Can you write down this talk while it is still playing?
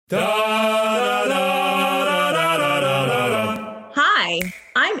Hi,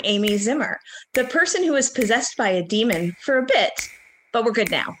 I'm Amy Zimmer, the person who was possessed by a demon for a bit, but we're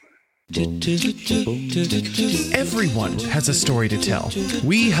good now. Everyone has a story to tell.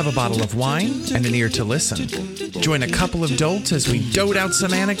 We have a bottle of wine and an ear to listen. Join a couple of dolts as we dote out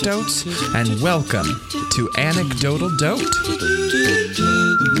some anecdotes, and welcome to Anecdotal Dote.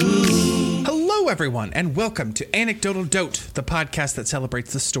 Hello, everyone, and welcome to Anecdotal Dote, the podcast that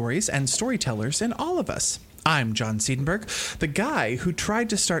celebrates the stories and storytellers in all of us. I'm John Siedenberg, the guy who tried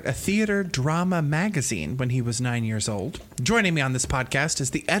to start a theater drama magazine when he was 9 years old. Joining me on this podcast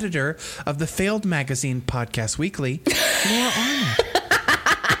is the editor of the failed magazine Podcast Weekly, Laura Arnold.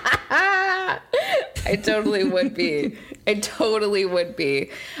 I totally would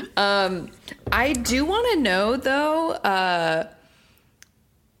be. I do want to know, though,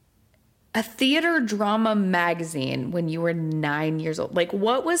 a theater drama magazine when you were 9 years old. Like,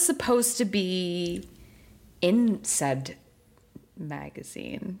 what was supposed to be in said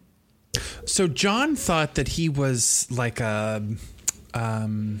magazine? So John thought that he was like a,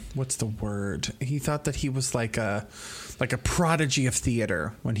 what's the word? He thought that he was like a prodigy of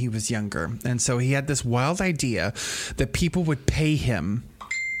theater when he was younger. And so he had this wild idea that people would pay him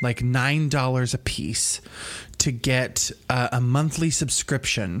like $9 a piece to get a monthly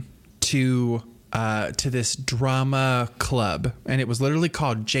subscription to this drama club, and it was literally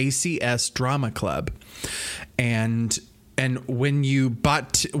called JCS Drama Club. And when you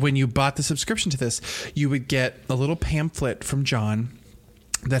bought the subscription to this, you would get a little pamphlet from John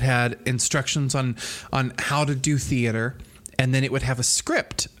that had instructions on how to do theater, and then it would have a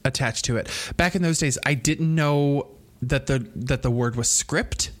script attached to it. Back in those days, I didn't know that the word was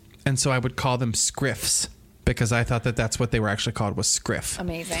script, and so I would call them scriffs, because I thought that that's what they were actually called, was scriff.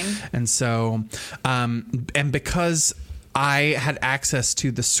 Amazing. And so, and because I had access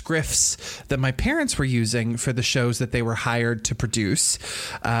to the scriffs that my parents were using for the shows that they were hired to produce,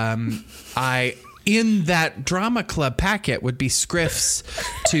 in that drama club packet would be scriffs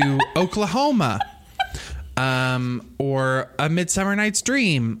to Oklahoma, or A Midsummer Night's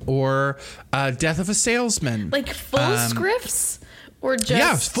Dream, or Death of a Salesman. Like full scriffs? Or just...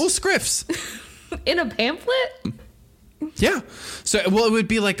 Yeah, full scriffs. In a pamphlet? Yeah. So, well, it would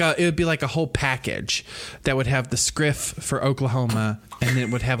be like a whole package that would have the scriff for Oklahoma, and it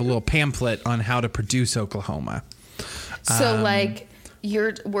would have a little pamphlet on how to produce Oklahoma. So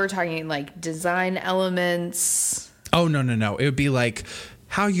we're talking like design elements. Oh, no. It would be like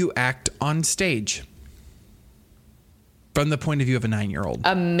how you act on stage from the point of view of a 9-year-old.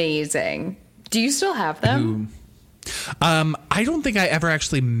 Amazing. Do you still have them? I don't think I ever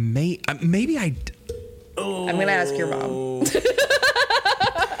actually made. Maybe I. Oh. I'm gonna ask your mom.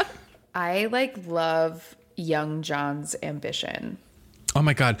 I love young John's ambition. Oh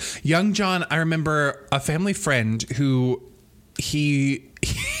my God, young John! I remember a family friend who he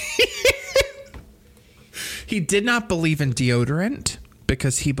did not believe in deodorant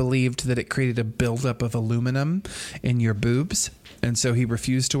because he believed that it created a buildup of aluminum in your boobs, and so he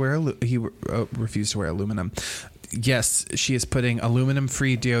refused to wear aluminum. Yes, she is putting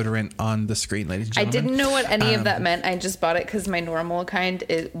aluminum-free deodorant on the screen, ladies and gentlemen. I didn't know what any of that meant. I just bought it because my normal kind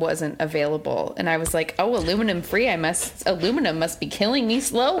wasn't available, and I was like, "Oh, aluminum-free! Aluminum must be killing me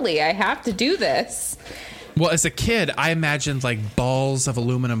slowly. I have to do this." Well, as a kid, I imagined like balls of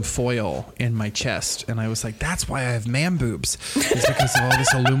aluminum foil in my chest, and I was like, "That's why I have man boobs. It's because of all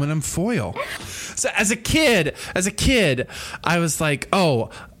this aluminum foil." So, as a kid, I was like,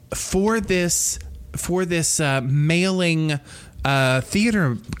 "Oh, for this mailing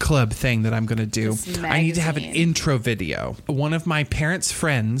theater club thing that I'm going to do, I need to have an intro video." One of my parents'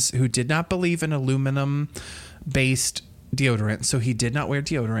 friends who did not believe in aluminum-based deodorant, so he did not wear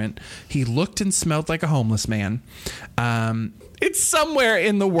deodorant. He looked and smelled like a homeless man. It's somewhere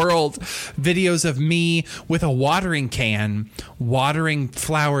in the world, videos of me with a watering can watering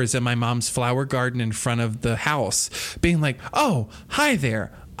flowers in my mom's flower garden in front of the house, being like, "Oh, hi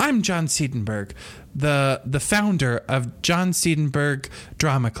there. I'm John Siedenberg, the founder of John Siedenberg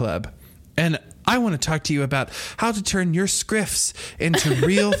Drama Club, and I want to talk to you about how to turn your scriffs into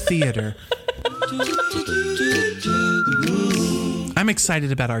real theater." I'm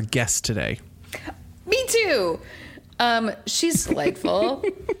excited about our guest today. Me too. She's delightful.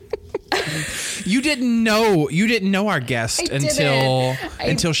 You didn't know our guest until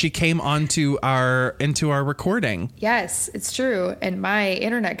she came into our recording. Yes, it's true. And my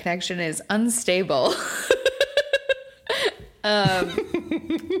internet connection is unstable.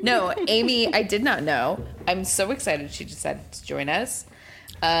 No, Amy, I did not know. I'm so excited she decided to join us.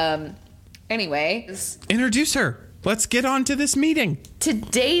 Anyway. Introduce her. let's get on to this meeting.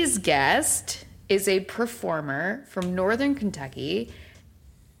 Today's guest is a performer from Northern Kentucky,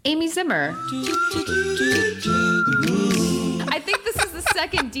 Amy Zimmer. I think this is the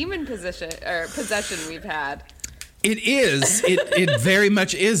second demon possession we've had. It is. It very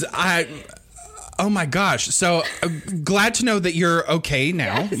much is. Oh my gosh. So glad to know that you're okay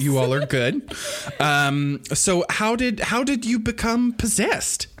now. Yes. You all are good. So how did you become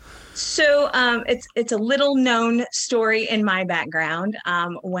possessed? So it's a little known story in my background.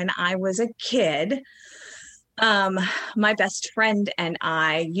 When I was a kid, my best friend and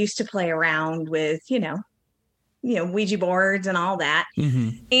I used to play around with, Ouija boards and all that.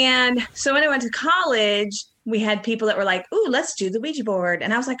 Mm-hmm. And so when I went to college, we had people that were like, "Ooh, let's do the Ouija board."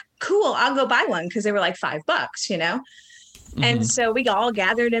 And I was like, "Cool, I'll go buy one," because they were like $5, Mm-hmm. And so we all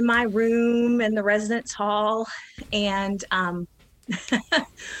gathered in my room in the residence hall, and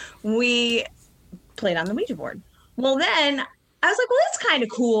we played on the Ouija board. Well, then I was like, well, that's kind of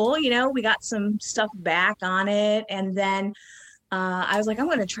cool. We got some stuff back on it. And then I was like, I'm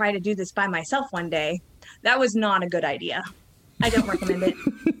going to try to do this by myself one day. That was not a good idea. I don't recommend it.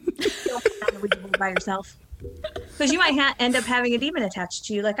 Don't play on the Ouija board by yourself, because you might end up having a demon attached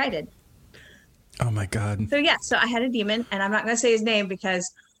to you like I did. Oh, my God. So I had a demon, and I'm not going to say his name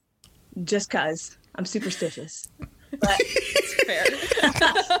because I'm superstitious. But it's fair.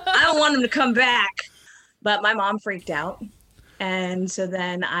 I don't want him to come back. But my mom freaked out. And so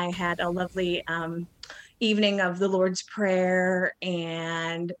then I had a lovely evening of the Lord's Prayer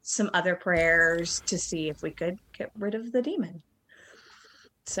and some other prayers to see if we could get rid of the demon.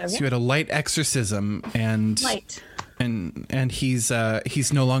 So you had a light exorcism, and he's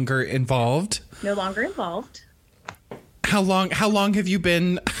no longer involved. No longer involved. How long have you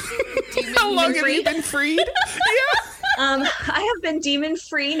been? How long have you been freed? Yeah. I have been demon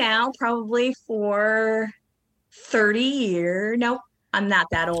free now probably for 30 years. Nope, I'm not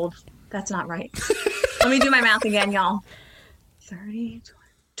that old. That's not right. Let me do my math again, y'all. 20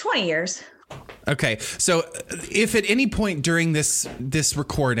 years. Okay, so if at any point during this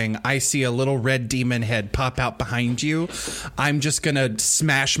recording I see a little red demon head pop out behind you, I'm just gonna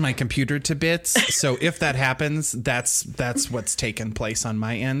smash my computer to bits. So if that happens, that's what's taken place on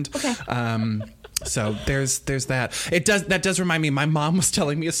my end. Okay. So there's that. That does remind me. My mom was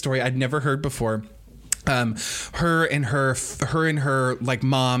telling me a story I'd never heard before. Her and her like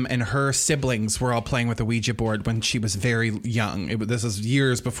mom and her siblings were all playing with a Ouija board when she was very young. This was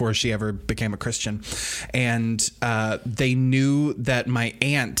years before she ever became a Christian, and they knew that my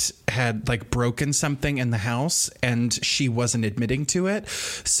aunt had like broken something in the house and she wasn't admitting to it.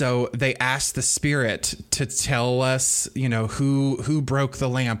 So they asked the spirit to tell us, who broke the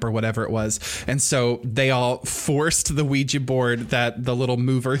lamp or whatever it was. And so they all forced the Ouija board, the little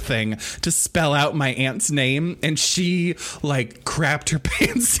mover thing, to spell out my aunt's name. And she like crapped her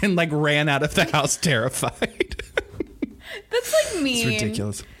pants and like ran out of the house terrified. That's like mean. It's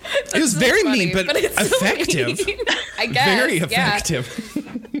ridiculous. It was so very funny, mean, but effective. So mean. I guess. Very effective. Yeah.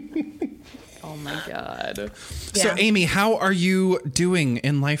 Oh my God. So Yeah. Amy, how are you doing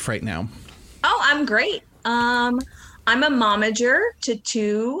in life right now? Oh, I'm great. I'm a momager to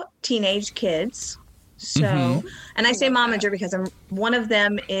 2 teenage kids. So, and I say momager because one of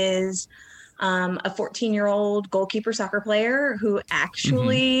them is a 14-year-old goalkeeper soccer player who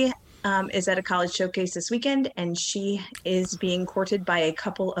actually is at a college showcase this weekend, and she is being courted by a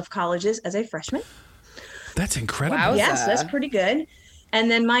couple of colleges as a freshman. That's incredible. Wowza. Yes, that's pretty good. And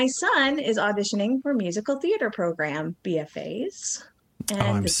then my son is auditioning for musical theater program, BFAs. And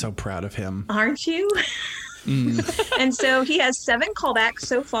I'm so proud of him. Aren't you? And so he has 7 callbacks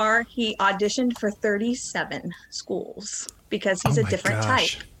so far. He auditioned for 37 schools because he's a different type.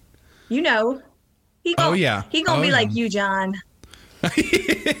 He gonna be like you, John.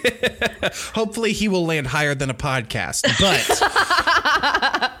 Hopefully he will land higher than a podcast, but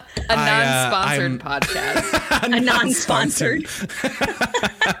a non-sponsored podcast. A non-sponsored.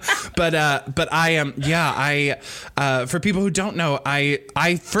 But I am, for people who don't know,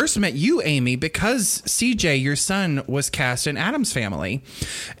 I first met you, Amy, because CJ, your son, was cast in Addams Family,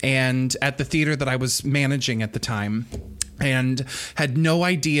 and at the theater that I was managing at the time, and had no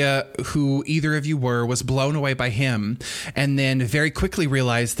idea who either of you were, was blown away by him, and then very quickly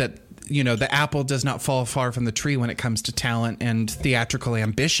realized that, the apple does not fall far from the tree when it comes to talent and theatrical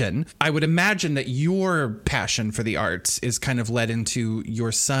ambition. I would imagine that your passion for the arts is kind of led into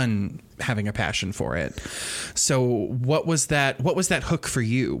your son having a passion for it. So what was that hook for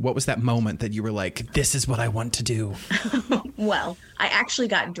you? What was that moment that you were like, this is what I want to do? Well, I actually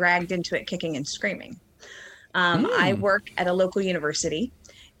got dragged into it kicking and screaming. I work at a local university,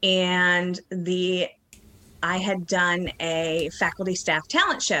 and the I had done a faculty staff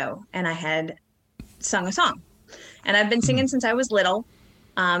talent show and I had sung a song. And I've been singing since I was little,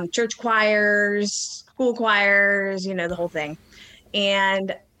 church choirs, school choirs, the whole thing.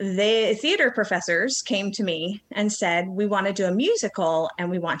 And the theater professors came to me and said, we want to do a musical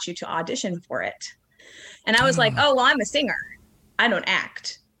and we want you to audition for it. And I was like, oh, well, I'm a singer. I don't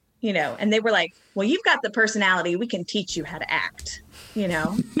act, and they were like, well, you've got the personality. We can teach you how to act, and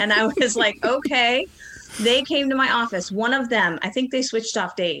I was like, okay. They came to my office. One of them, I think they switched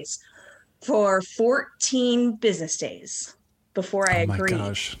off days for 14 business days before I agreed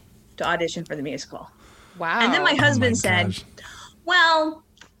to audition for the musical. Wow. And then my husband said, well,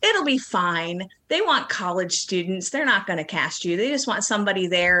 it'll be fine. They want college students. They're not going to cast you. They just want somebody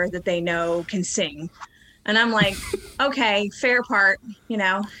there that they know can sing. And I'm like, okay, fair part,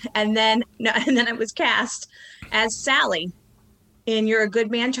 And then I was cast as Sally in You're a Good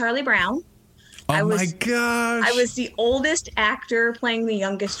Man, Charlie Brown. Oh my gosh. I was the oldest actor playing the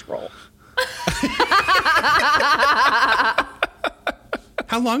youngest role.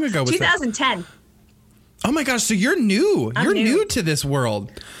 How long ago was 2010. That? Oh my gosh, so you're new. You're new to this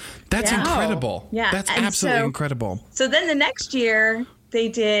world. That's incredible. Yeah. That's absolutely incredible. So then the next year they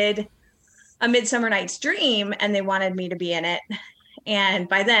did A Midsummer Night's Dream and they wanted me to be in it. And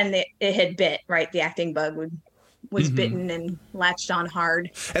by then it had bit, right? The acting bug was bitten and latched on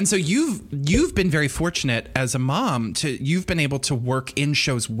hard. And so you've been very fortunate as a mom you've been able to work in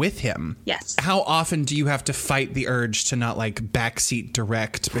shows with him. Yes. How often do you have to fight the urge to not like backseat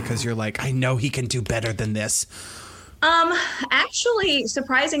direct because you're like, I know he can do better than this? Actually,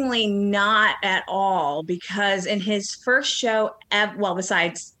 surprisingly not at all, because in his first show,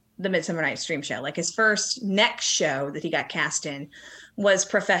 besides the Midsummer Night's Dream show, like his next show that he got cast in was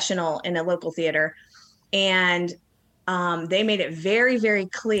Professional in a local theater. And they made it very, very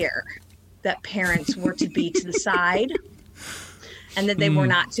clear that parents were to be to the side and that they were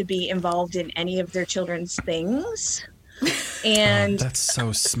not to be involved in any of their children's things. And that's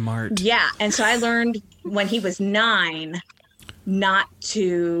so smart. Yeah. And so I learned when he was 9 not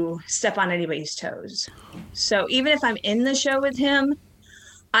to step on anybody's toes. So even if I'm in the show with him,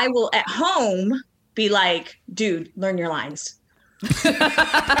 I will at home be like, dude, learn your lines.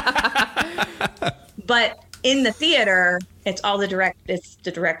 But in the theater, it's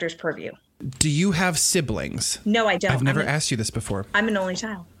the director's purview. Do you have siblings? No, I don't. I've never asked you this before. I'm an only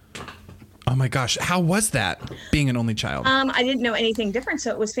child. Oh my gosh. How was that, being an only child? I didn't know anything different,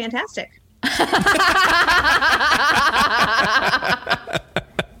 so it was fantastic. I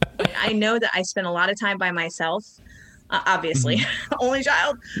know that I spent a lot of time by myself, obviously, only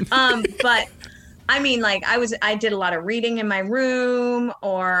child. But I mean, like I did a lot of reading in my room,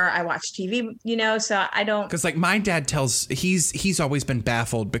 or I watched TV, so I don't. Because like my dad he's always been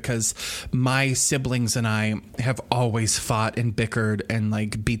baffled because my siblings and I have always fought and bickered and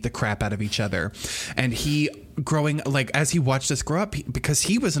like beat the crap out of each other. And he growing, like as he watched us grow up, because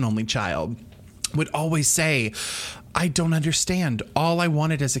he was an only child, would always say, I don't understand. All I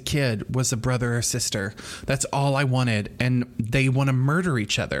wanted as a kid was a brother or sister. That's all I wanted. And they want to murder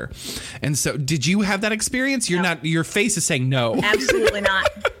each other. And so did you have that experience? Your face is saying no. Absolutely not.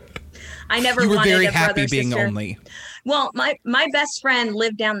 I never wanted a brother or sister. You were very happy being only. Well, my best friend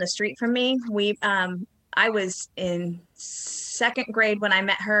lived down the street from me. I was in 2nd grade when I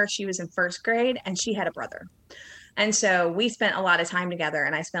met her. She was in 1st grade and she had a brother. And so we spent a lot of time together,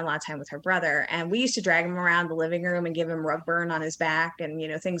 and I spent a lot of time with her brother, and we used to drag him around the living room and give him rug burn on his back and,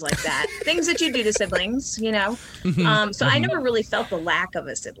 things like that. Things that you do to siblings, So I never really felt the lack of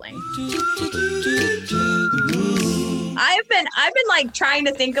a sibling. I've been like trying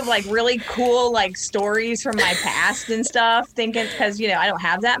to think of like really cool like stories from my past and stuff, thinking because I don't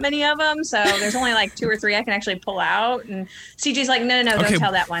have that many of them, so there's only like 2 or 3 I can actually pull out. And CJ's like, no, don't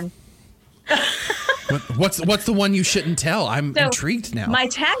tell that one. What's the one you shouldn't tell? I'm intrigued now. My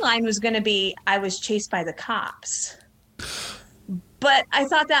tagline was going to be, I was chased by the cops. But I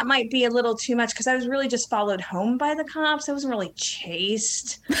thought that might be a little too much because I was really just followed home by the cops. I wasn't really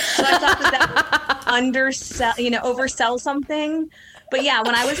chased. So I thought that would oversell something. But yeah,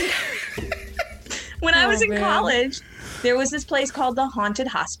 when I was in college, there was this place called the Haunted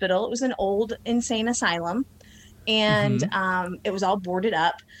Hospital. It was an old insane asylum. And it was all boarded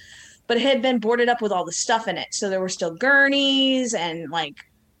up. But it had been boarded up with all the stuff in it. So there were still gurneys and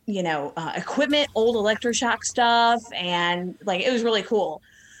equipment, old electroshock stuff. And it was really cool.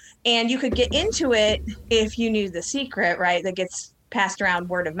 And you could get into it if you knew the secret, right? That gets passed around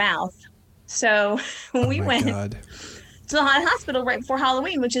word of mouth. So we went to the haunted hospital right before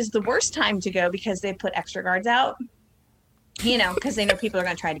Halloween, which is the worst time to go because they put extra guards out. because they know people are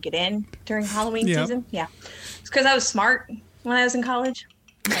going to try to get in during Halloween season. Yeah. It's because I was smart when I was in college.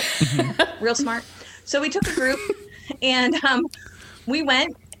 Real smart. So we took a group and we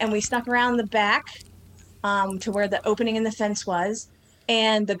went and we snuck around the back to where the opening in the fence was.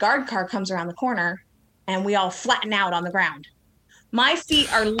 And the guard car comes around the corner and we all flatten out on the ground. My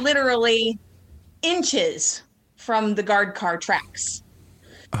feet are literally inches from the guard car tracks.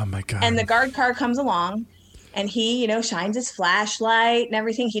 Oh my God. And the guard car comes along and he, shines his flashlight and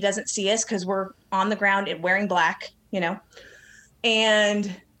everything. He doesn't see us because we're on the ground and wearing black,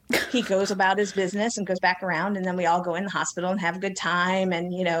 and he goes about his business and goes back around. And then we all go in the hospital and have a good time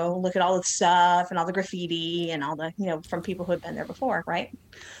and, look at all the stuff and all the graffiti and all the, from people who had been there before. Right.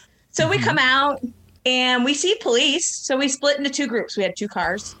 So we come out and we see police. So we split into two groups. We had two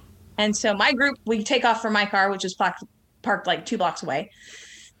cars. And so my group, we take off from my car, which is parked like 2 blocks away.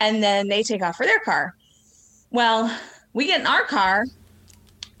 And then they take off for their car. Well, we get in our car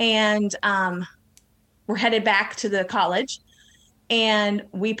and we're headed back to the college and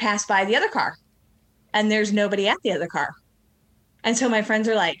we pass by the other car and there's nobody at the other car. And so my friends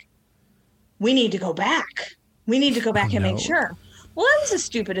are like, we need to go back. We need to go back and make sure. Well, that was the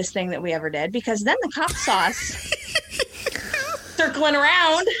stupidest thing that we ever did because then the cops saw us circling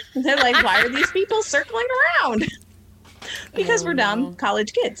around. They're like, why are these people circling around? Because we're dumb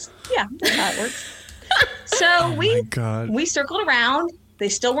college kids. Yeah, that's how it works. So we circled around. They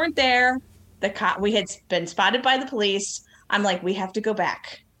still weren't there. We had been spotted by the police. I'm like, we have to go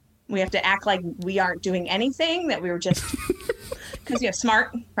back. We have to act like we aren't doing anything, that we were just, because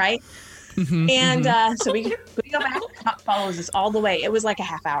smart, right? So we go back. The cop follows us all the way. It was like a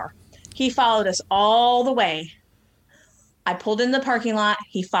half hour. He followed us all the way. I pulled in the parking lot.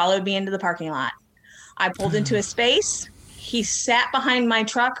 He followed me into the parking lot. I pulled into a space. He sat behind my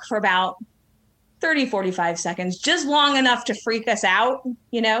truck for about 30, 45 seconds, just long enough to freak us out,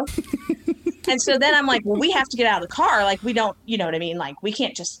 And so then I'm like, well, we have to get out of the car. Like, we don't, you know what I mean? Like, we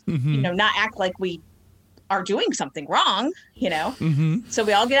can't just, not act like we are doing something wrong, So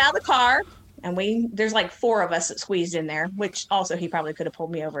we all get out of the car and there's like 4 of us that squeezed in there, which also he probably could have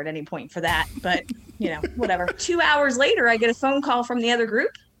pulled me over at any point for that. But, whatever. 2 hours later, I get a phone call from the other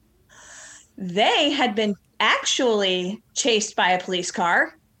group. They had been actually chased by a police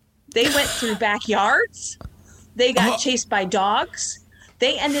car. They went through backyards. They got chased by dogs.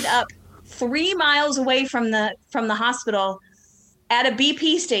 They ended up 3 miles away from the hospital at a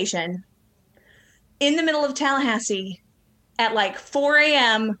BP station in the middle of Tallahassee at like 4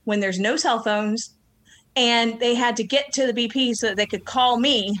 a.m. when there's no cell phones. And they had to get to the BP so that they could call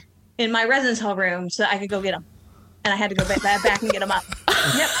me in my residence hall room so that I could go get them. And I had to go back and get them up.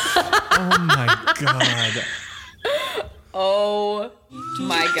 Yep. Oh my God. Oh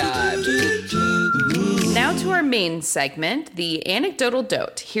my God. Now to our main segment, the Anecdotal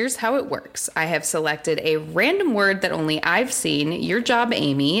Dote. Here's how it works. I have selected a random word that only I've seen. Your job,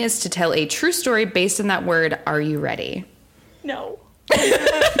 Amy, is to tell a true story based on that word. Are you ready? No.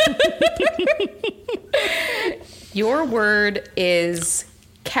 Your word is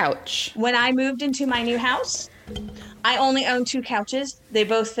couch. When I moved into my new house, I only own 2 couches. They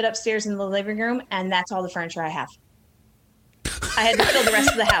both fit upstairs in the living room, and that's all the furniture I have. I had to fill the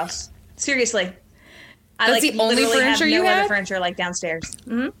rest of the house. Seriously. That's the only furniture you had? Other furniture like downstairs.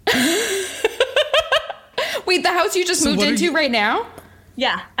 Mm-hmm. Wait, the house you just moved into right now?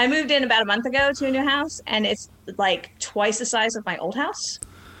 Yeah. I moved in about a month ago to a new house, and it's like twice the size of my old house.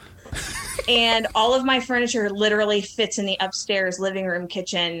 And all of my furniture literally fits in the upstairs living room,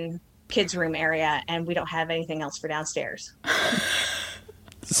 kitchen, kids' room area, and we don't have anything else for downstairs.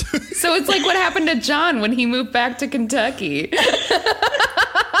 So it's like what happened to John when he moved back to Kentucky.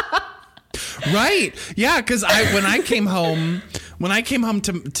 Right. Yeah, because when I came home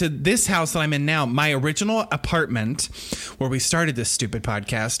to this house that I'm in now, my original apartment where we started this stupid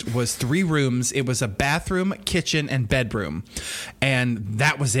podcast was 3 rooms. It was a bathroom, kitchen, and bedroom. And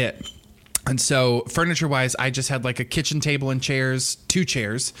that was it. And so furniture-wise, I just had like a kitchen table and chairs, 2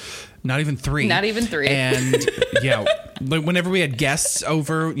 chairs, not even 3. Not even 3. And yeah, whenever we had guests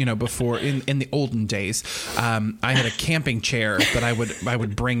over, before in the olden days, I had a camping chair that I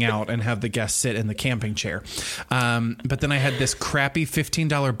would bring out and have the guests sit in the camping chair. But then I had this crappy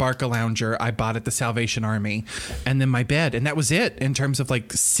 $15 Barca lounger I bought at the Salvation Army, and then my bed, and that was it in terms of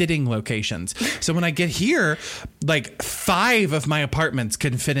like sitting locations. So when I get here, like 5 of my apartments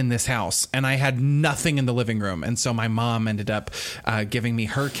can fit in this house, and I had nothing in the living room. And so my mom ended up giving me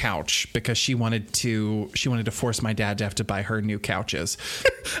her couch because she wanted to force my dad to have to buy her new couches.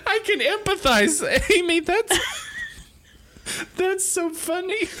 I can empathize, Amy. That's so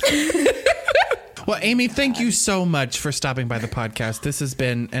funny. Well, Amy, thank you so much for stopping by the podcast. This has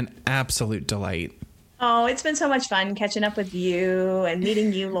been an absolute delight. Oh, it's been so much fun catching up with you and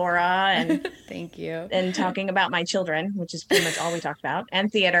meeting you, Laura, and thank you. And talking about my children, which is pretty much all we talked about,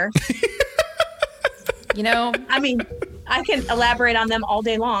 and theater. I mean, I can elaborate on them all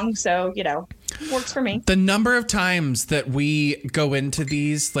day long, so, works for me. The number of times that we go into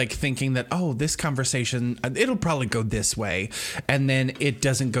these like thinking that, oh, this conversation, it'll probably go this way, and then it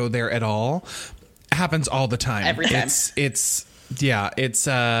doesn't go there at all, happens all the time. Every time. It's It's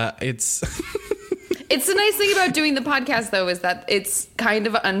the nice thing about doing the podcast, though, is that it's kind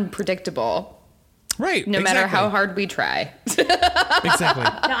of unpredictable. Right. No matter how hard we try. Exactly.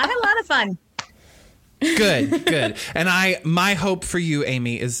 No, I had a lot of fun. Good. And my hope for you,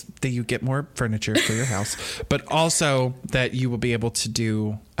 Amy, is that you get more furniture for your house, but also that you will be able to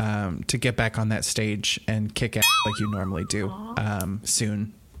do, to get back on that stage and kick ass like you normally do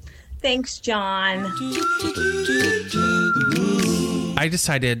soon. Thanks, John. I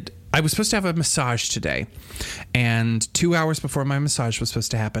decided I was supposed to have a massage today, and 2 hours before my massage was supposed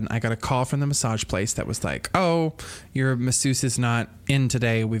to happen, I got a call from the massage place that was like, oh, your masseuse is not in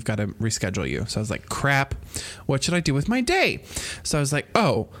today. We've got to reschedule you. So I was like, crap, what should I do with my day? So I was like,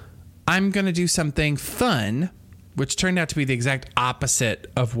 oh, I'm going to do something fun, which turned out to be the exact opposite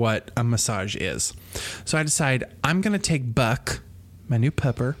of what a massage is. So I decided I'm going to take Buck, my new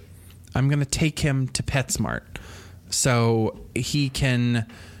pupper, I'm going to take him to PetSmart so he can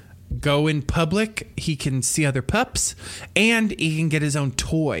go in public, he can see other pups, and he can get his own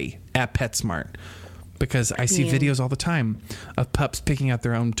toy at PetSmart. Because I see videos all the time of pups picking out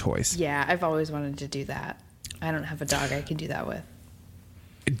their own toys. Yeah, I've always wanted to do that. I don't have a dog I can do that with.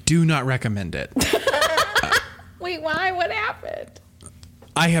 Do not recommend it. Wait, why? What happened?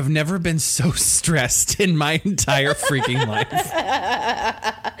 I have never been so stressed in my entire freaking life.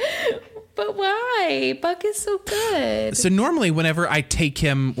 But why? Buck is so good. So normally whenever I take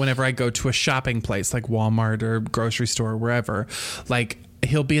him, whenever I go to a shopping place like Walmart or grocery store or wherever, like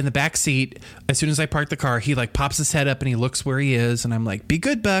he'll be in the back seat. As soon as I park the car, he like pops his head up and he looks where he is. And I'm like, be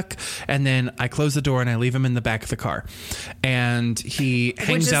good, Buck. And then I close the door and I leave him in the back of the car. And he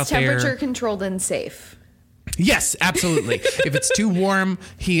hangs out there. Which is temperature controlled and safe. Yes, absolutely. If it's too warm,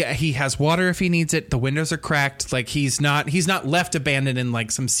 he has water if he needs it. The windows are cracked. Like he's not left abandoned in like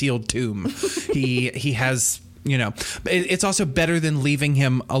some sealed tomb. He has, it's also better than leaving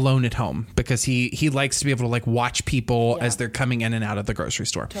him alone at home because he likes to be able to like watch people as they're coming in and out of the grocery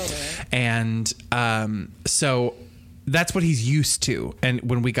store. Totally. And so that's what he's used to. And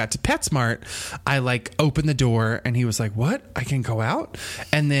when we got to PetSmart, I like opened the door and he was like, what? I can go out?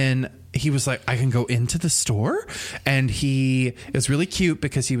 And then he was like, I can go into the store? And it was really cute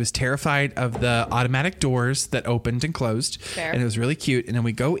because he was terrified of the automatic doors that opened and closed. Fair. And it was really cute. And then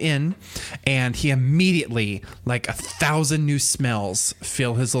we go in and he immediately, like 1,000 new smells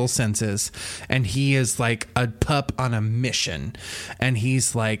fill his little senses. And he is like a pup on a mission. And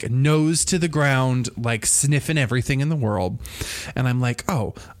he's like nose to the ground, like sniffing everything in the world. And I'm like,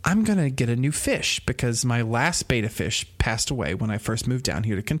 oh, I'm going to get a new fish because my last betta fish passed away when I first moved down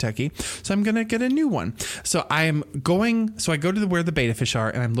here to Kentucky. So I'm going to get a new one. So I go to where the betta fish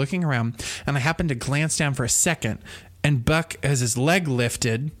are and I'm looking around and I happen to glance down for a second and Buck has his leg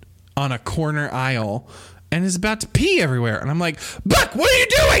lifted on a corner aisle and is about to pee everywhere. And I'm like, Buck, what are you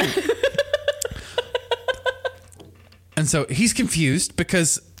doing? And so he's confused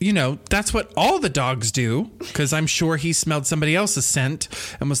because, that's what all the dogs do. Because I'm sure he smelled somebody else's scent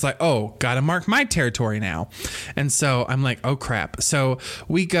and was like, oh, got to mark my territory now. And so I'm like, oh, crap. So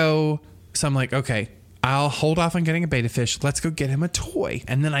I'm like, okay, I'll hold off on getting a betta fish. Let's go get him a toy.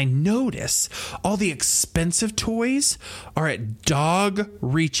 And then I notice all the expensive toys are at dog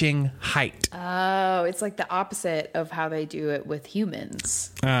reaching height. Oh, it's like the opposite of how they do it with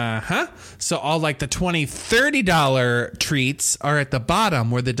humans. Uh-huh. So all like the $20, $30 treats are at the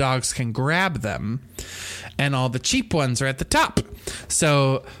bottom where the dogs can grab them. And all the cheap ones are at the top.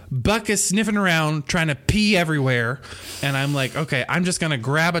 So Buck is sniffing around trying to pee everywhere. And I'm like, okay, I'm just going to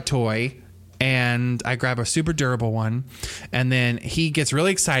grab a toy. And I grab a super durable one. And then he gets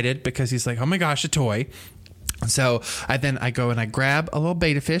really excited because he's like, oh my gosh, a toy. So I go and I grab a little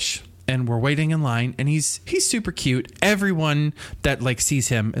betta fish and we're waiting in line and he's super cute. Everyone that like sees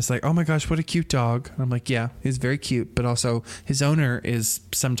him is like, oh my gosh, what a cute dog. And I'm like, yeah, he's very cute. But also his owner is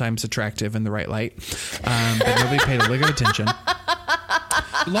sometimes attractive in the right light. But nobody paid a lick of attention.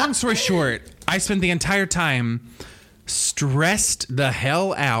 Long story short, I spent the entire time stressed the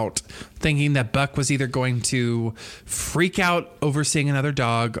hell out thinking that Buck was either going to freak out over seeing another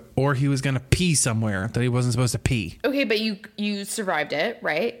dog or he was going to pee somewhere that he wasn't supposed to pee. Okay, but you survived it,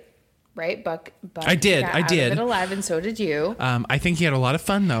 right? right? Buck I did. got I out did. of it alive, and so did you. I think he had a lot of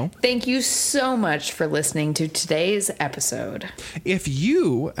fun, though. Thank you so much for listening to today's episode. If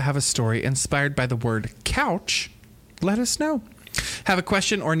you have a story inspired by the word couch, let us know. Have a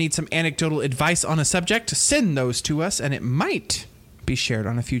question or need some anecdotal advice on a subject? Send those to us, and it might be shared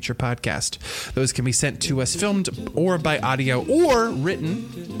on a future podcast. Those can be sent to us filmed or by audio or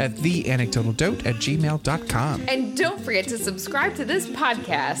written at theanecdotaldote@gmail.com. And don't forget to subscribe to this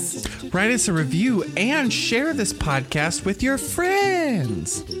podcast. Write us a review and share this podcast with your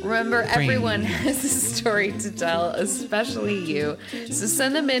friends. Remember, everyone has a story to tell, especially you. So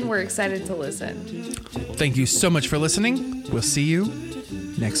send them in. We're excited to listen. Thank you so much for listening. We'll see you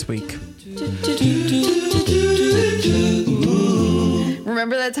next week.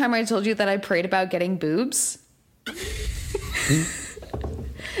 Remember that time I told you that I prayed about getting boobs?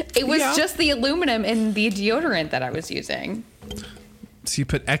 It was just the aluminum in the deodorant that I was using. So you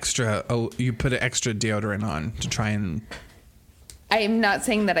put extra deodorant on to try and... I am not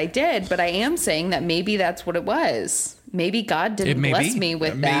saying that I did, but I am saying that maybe that's what it was. Maybe God didn't bless me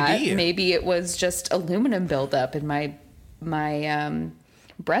with that. Maybe it was just aluminum buildup in my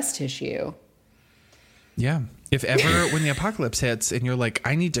breast tissue. Yeah. If ever when the apocalypse hits and you're like,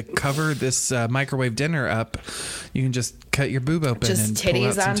 I need to cover this microwave dinner up, you can just cut your boob open just and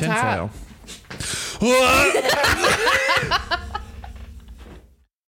titties pull out some on tinfoil.